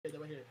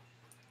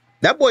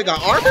That boy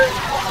got armor?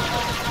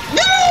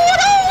 No,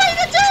 wait,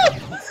 that's you!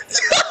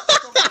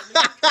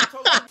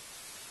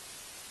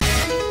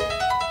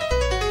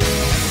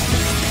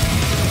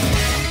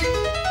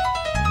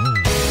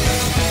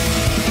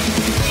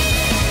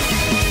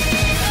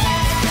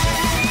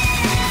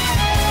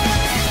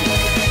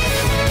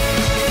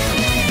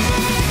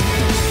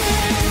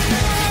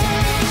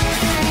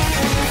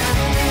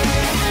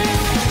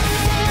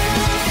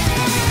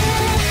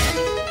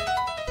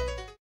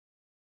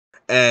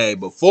 Hey,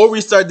 before we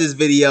start this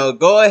video,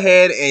 go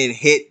ahead and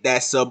hit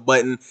that sub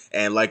button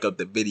and like up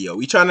the video.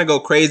 We trying to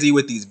go crazy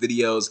with these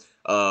videos.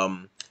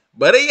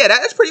 But yeah,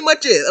 that's pretty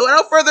much it.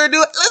 Without further ado,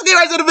 let's get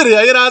right to the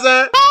video. You know what I'm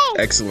saying?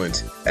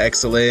 Excellent.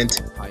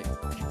 Excellent.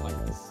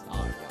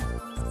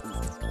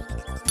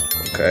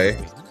 Okay.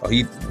 Oh,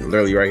 he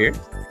literally right here.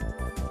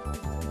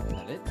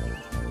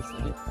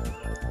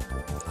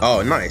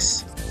 Oh,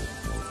 nice.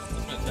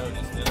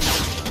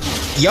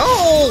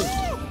 Yo!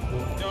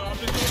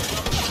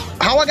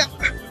 How I got...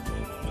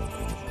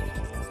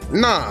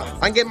 Nah,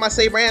 I can get my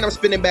saber and I'm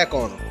spinning back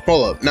on him.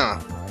 Hold up,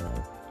 nah.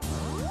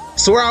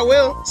 Swear I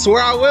will,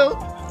 swear I will,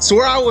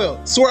 swear I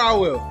will, swear I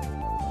will.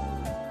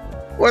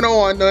 What do I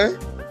want, man?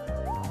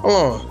 Hold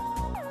on.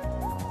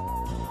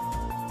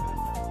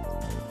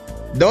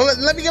 Don't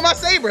let me get my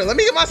saber. Let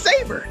me get my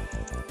saber.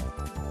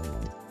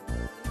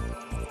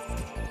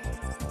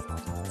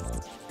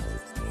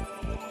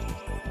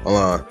 Hold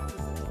on.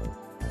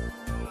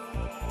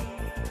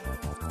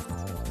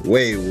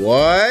 Wait,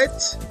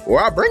 what?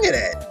 Where I bring it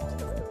at?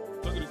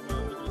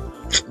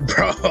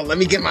 Bro, let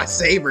me get my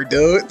saber,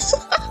 dude.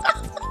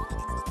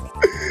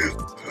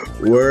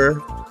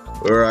 Where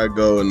I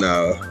go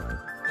now?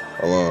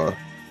 Hold on.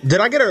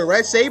 Did I get a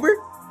red saber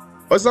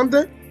or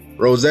something?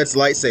 Rosette's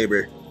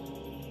lightsaber.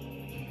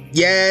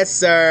 Yes,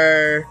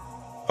 sir.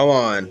 Hold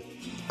on.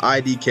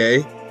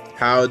 IDK.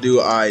 How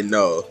do I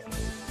know?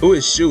 Who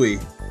is Shui?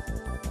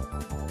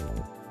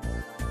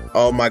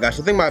 Oh my gosh,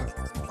 I think my...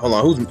 Hold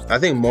on, I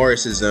think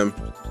Morris is him.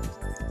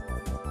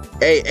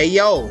 Hey,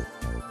 yo.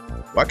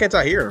 Why can't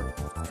I hear him?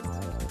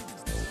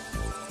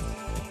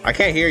 I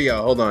can't hear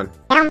y'all. Hold on.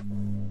 I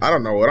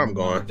don't know what I'm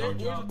going.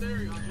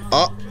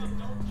 Oh.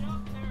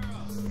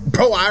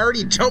 Bro, I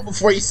already jumped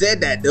before you said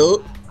that,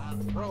 dude.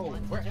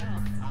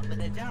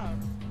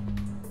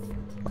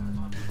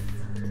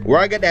 Where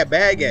I got that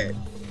bag at?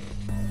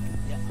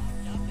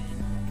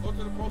 Go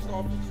to the post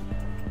office.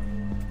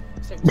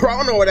 Bro, I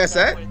don't know where that's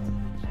at.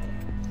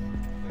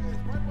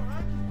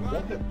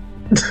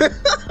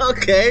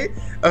 Okay,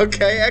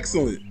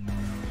 excellent.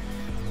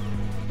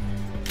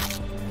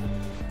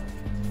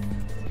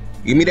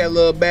 Give me that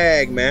little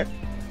bag, man.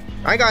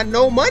 I got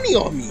no money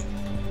on me.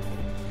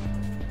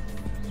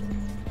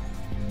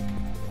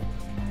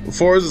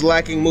 Forest is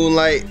lacking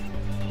moonlight.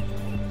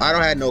 I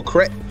don't have no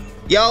credit.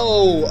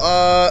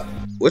 Yo,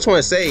 which one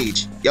is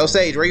Sage? Yo,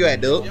 Sage, where you at,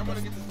 dude?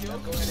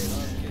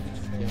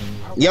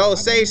 Yo,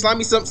 Sage, slide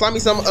me some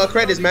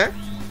credits, man.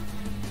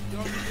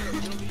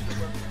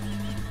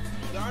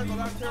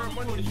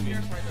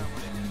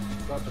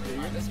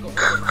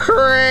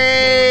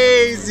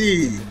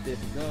 Crazy.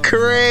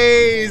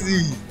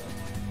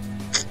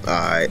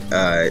 Alright.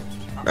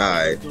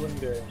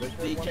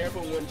 Be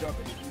careful when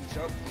jumping. If you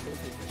jump, you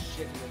take the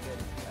shit in the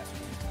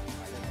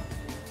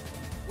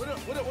head.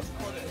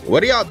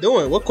 What are y'all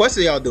doing? What quest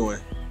are y'all doing?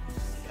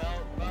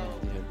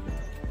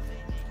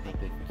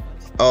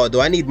 Oh,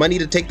 do I need money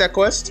to take that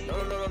quest?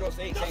 No.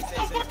 Say.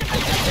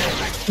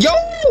 Yo!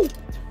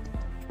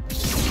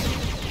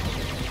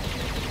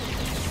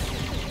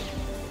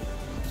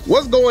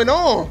 What's going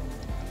on?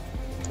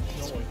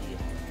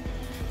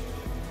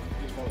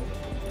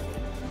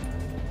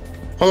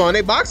 Hold on,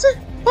 they boxing?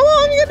 Hold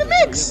on, let me get the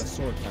mix.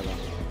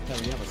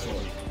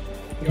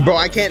 Bro,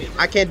 I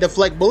can't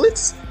deflect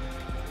bullets.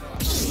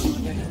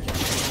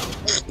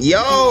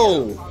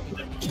 Yo!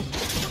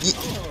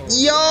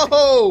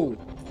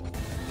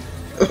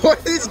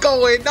 What is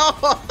going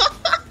on?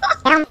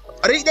 Are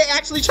they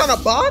actually trying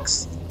to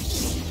box?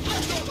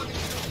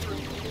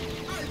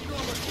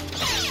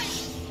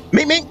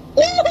 Ming.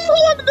 Oh,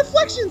 hold on, the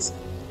deflections.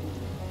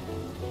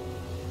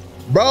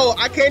 Bro,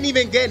 I can't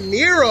even get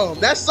near him.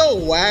 That's so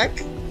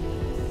whack.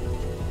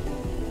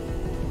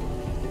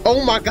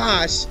 Oh my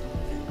gosh.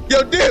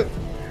 Yo, dude.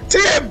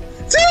 Tim,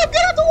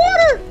 get out the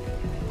water.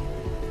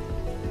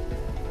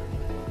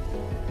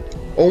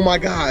 Oh my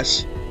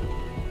gosh.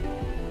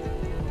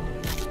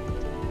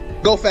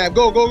 Go, Fab.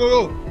 Go.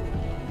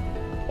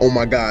 Oh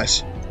my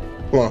gosh.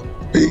 Come on.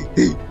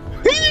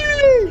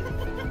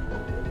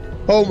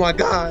 Oh my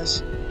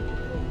gosh.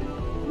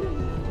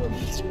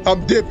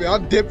 I'm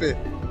dipping.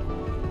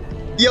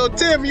 Yo,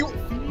 Tim, you... No,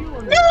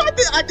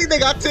 I think they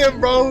got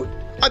Tim, bro.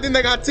 I think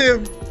they got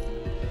Tim.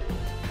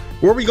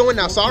 Where are we going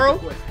now, Sorrow?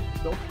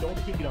 Don't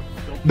pick it up.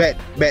 Bet.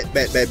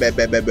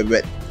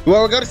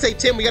 Well, we gotta save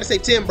Tim.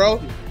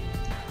 Bro.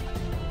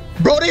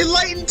 Bro, they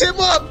lighten Tim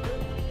up.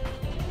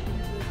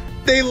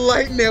 They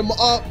lighten him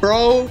up,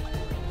 bro.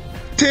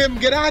 Tim,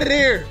 get out of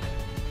there.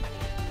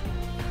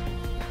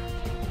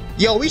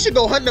 Yo, we should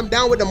go hunt them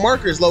down with the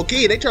markers, low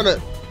key. They trying to...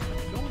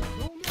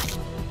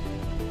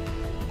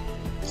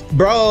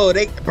 Bro,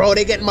 they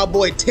getting my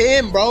boy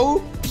Tim,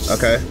 bro.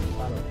 Okay.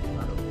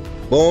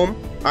 Boom.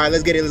 All right,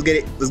 let's get it. Let's get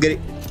it. Let's get it.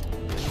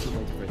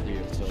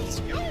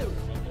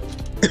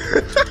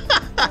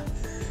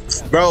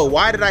 Bro,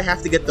 why did I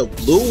have to get the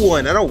blue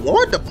one? I don't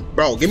want the.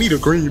 Bro, give me the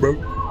green, bro.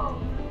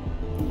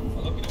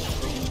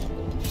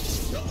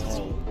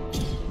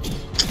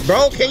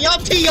 Bro, can y'all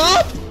tee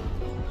up?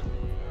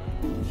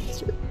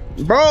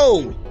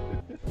 Bro,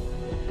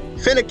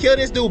 finna kill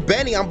this dude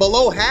Benny. I'm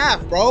below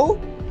half, bro.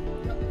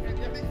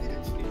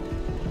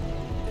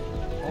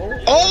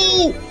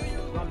 Oh!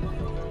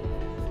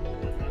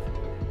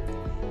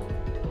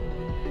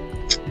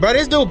 Bro,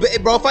 this dude,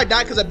 bro, if I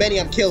die because of Benny,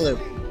 I'm killing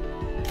him.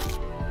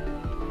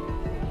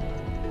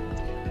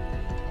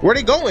 Where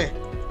they going?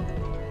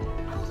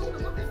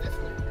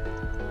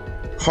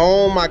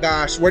 Oh my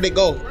gosh, where'd they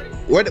go?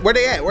 Where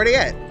they at? Where they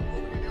at?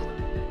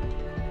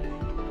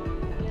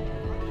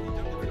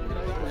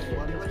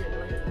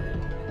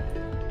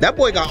 That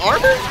boy got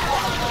armor?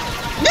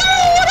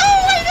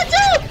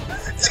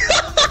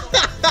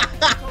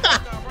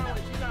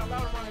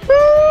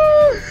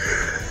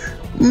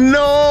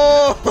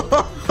 No,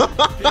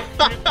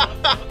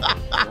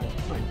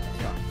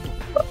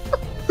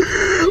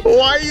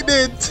 why you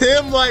did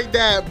Tim like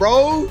that,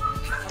 bro?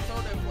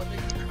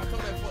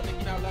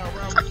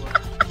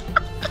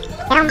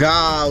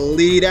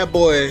 Golly, that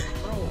boy.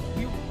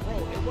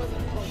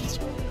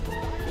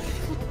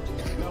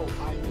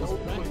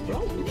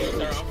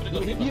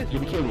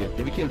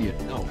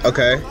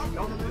 Okay.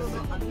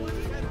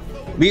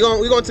 We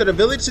going to the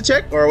village to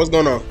check, or what's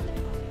going on?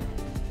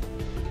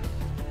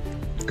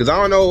 Cause I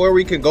don't know where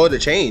we can go to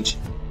change.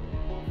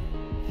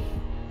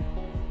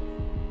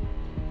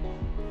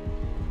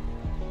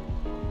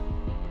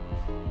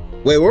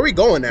 Wait, where are we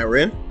going at,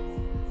 Ren?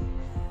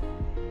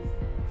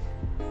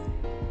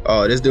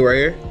 Oh, this dude right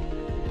here?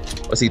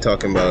 What's he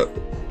talking about?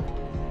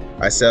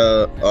 I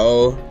sell,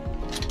 oh.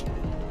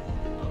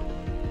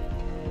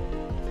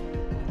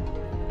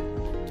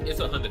 It's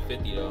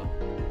 150 though.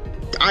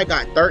 I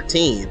got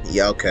 13.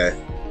 Yeah, okay.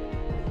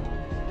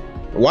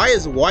 Why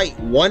is white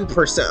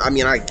 1%? I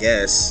mean, I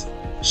guess.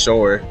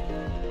 Sure.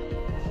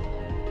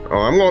 Oh,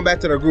 I'm going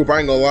back to the group. I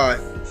ain't gonna lie.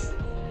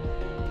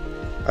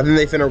 I think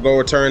they finna go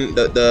return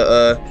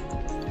the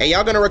Hey,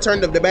 y'all gonna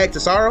return the bag to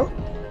Sorrow?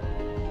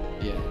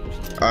 Yeah.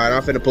 Alright,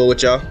 I'm finna pull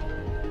with y'all.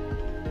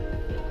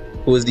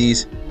 Who is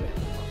these?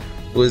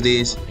 Who is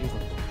these?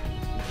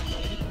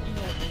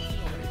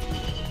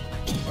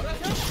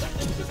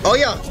 Oh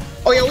yeah!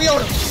 Oh yeah, we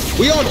on him!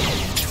 We on him!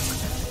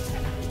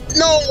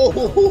 No!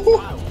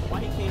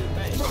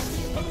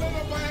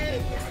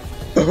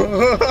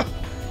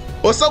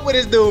 What's up with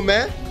this dude,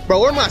 man? Bro,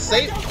 where am I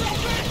safe?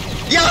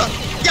 Yeah!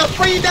 Yeah,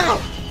 spray you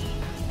down!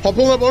 I'll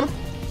pull up on him.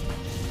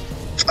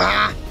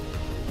 Ah!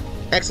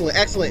 Excellent,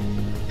 excellent,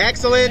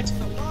 excellent!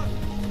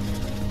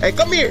 Hey,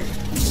 come here!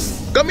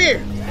 Come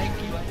here!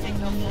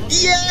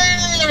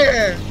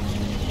 Yeah!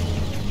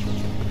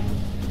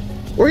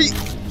 Where you?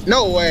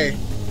 No way!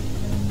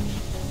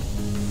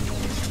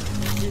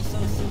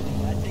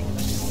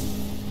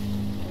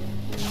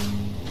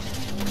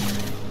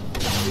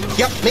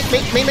 Yep,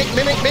 mimic.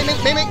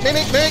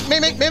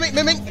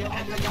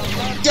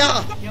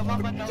 Yeah,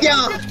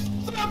 yeah,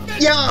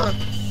 yeah.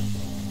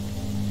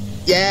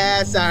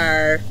 Yes,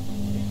 sir.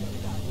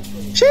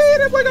 Shit,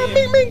 that boy got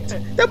mink.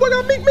 That boy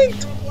got mink.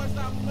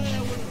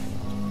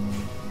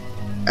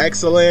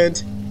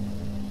 Excellent.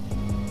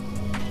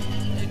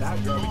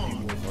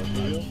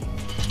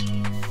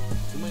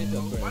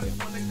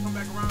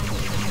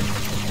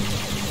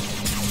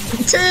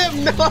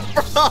 Tim, no,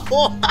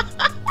 bro.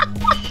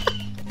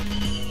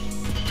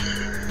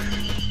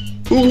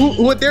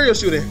 Who ethereal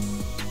shooting?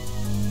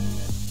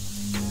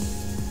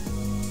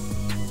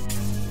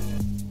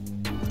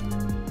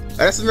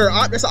 That's another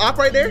op. That's an op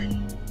right there.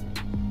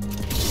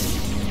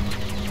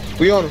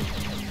 We on him.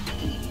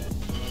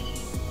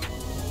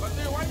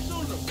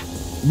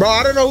 Bro,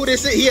 I don't know who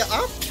this is. He an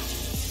op?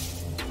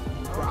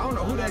 Bro, I don't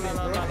know who that is,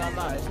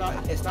 bro.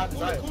 It's not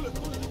desired.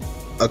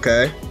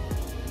 Okay.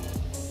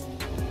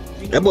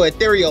 That boy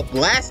ethereal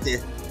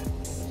blasted.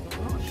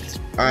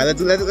 All right, let's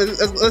do.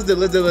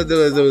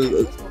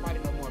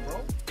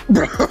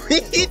 Bro,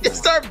 he just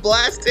start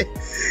blasting.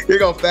 You're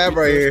going fab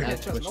right here.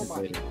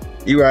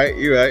 You right.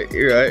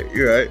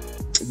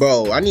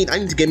 Bro, I need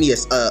to get me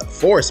a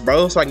force,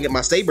 bro, so I can get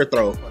my saber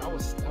throw.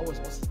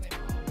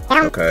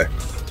 Okay.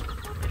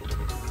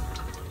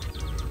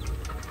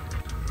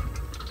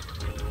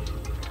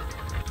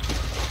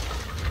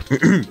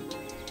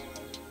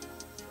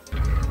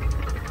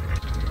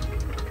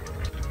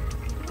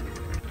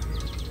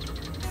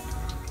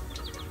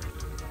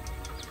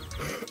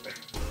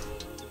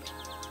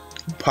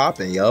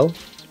 Popping, yo.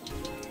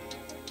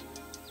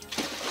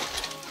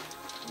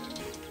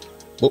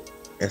 Oh,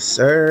 yes,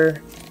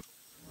 sir.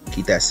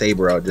 Keep that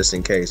saber out just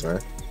in case,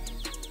 man.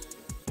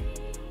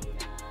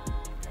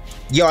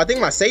 Yo, I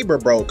think my saber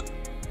broke.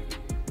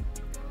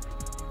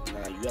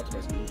 Nah, you have to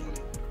press move on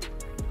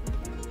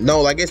it.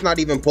 No, like it's not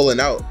even pulling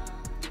out.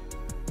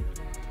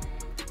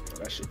 Bro,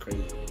 that shit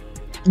crazy.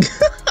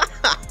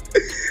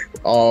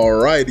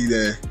 Alrighty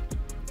then.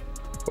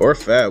 Or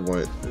Fab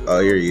went. Oh,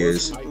 here he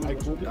is. I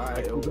googled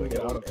it.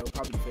 It'll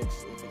probably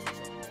fix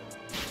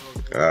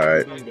it.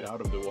 Alright. I'm get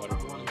out of the water.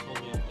 Everyone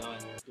told me I'm done.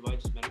 Do I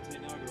just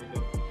meditate now or do I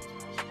go?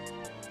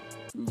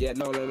 Yeah,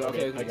 no.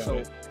 Okay, Okay. I got So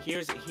it.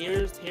 here's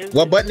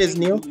What button is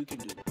Neil? You can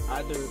do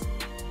either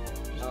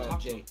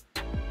J.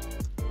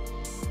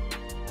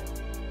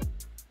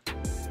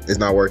 It's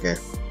not working.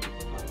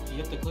 You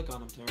have to click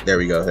on him, Terra. There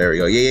we go.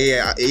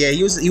 Yeah.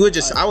 He was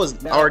just. I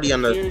was Now, already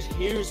on the. Here's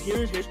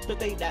the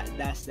thing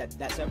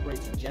that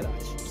separates the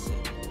Jedi's from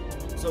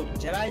Sith. So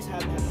Jedi's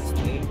have this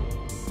game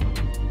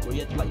where you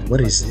have to like. What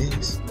like, is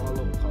this? Small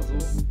little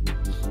puzzle,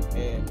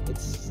 and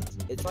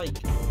it's like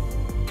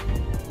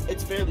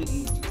it's fairly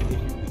easy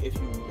if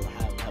you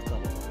have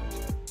trouble.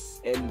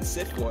 And the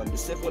Sith one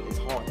is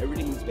hard.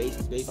 Everything is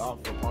based off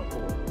of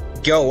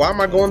parkour. Yo, why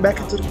am I going back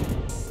into the?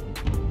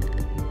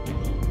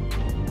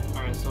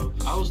 Alright, so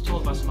I was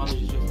told by some others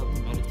you just have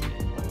to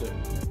meditate.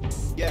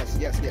 Yes.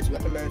 You have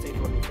to meditate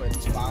for at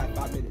least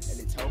 5 minutes, and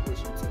it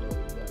teleports you to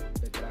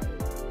the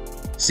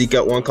Jedi. Seek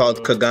out one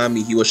called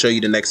Kagami. He will show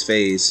you the next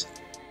phase.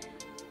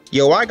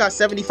 Yo, I got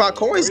 75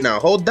 coins now.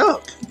 Hold up.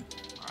 Alright,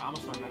 I'm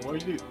gonna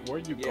start Where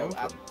you Yeah, going?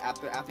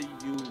 after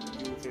you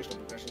finish the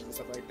progressions and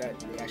stuff like that,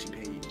 they actually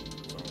pay you.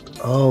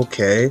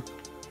 Okay.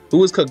 Who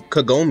was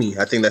Kagami?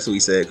 I think that's what he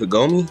said.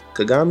 Kagami?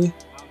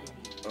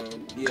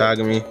 Yeah,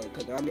 Kagami.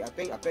 Kagami. I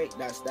think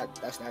that's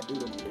that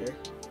dude over there.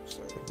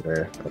 So.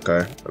 There.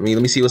 Okay. I mean,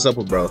 let me see what's up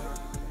with bro.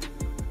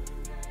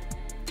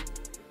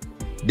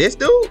 This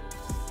dude?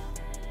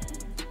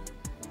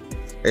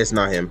 It's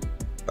not him.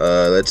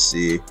 Let's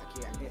see. I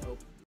can't open.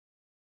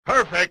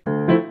 Perfect.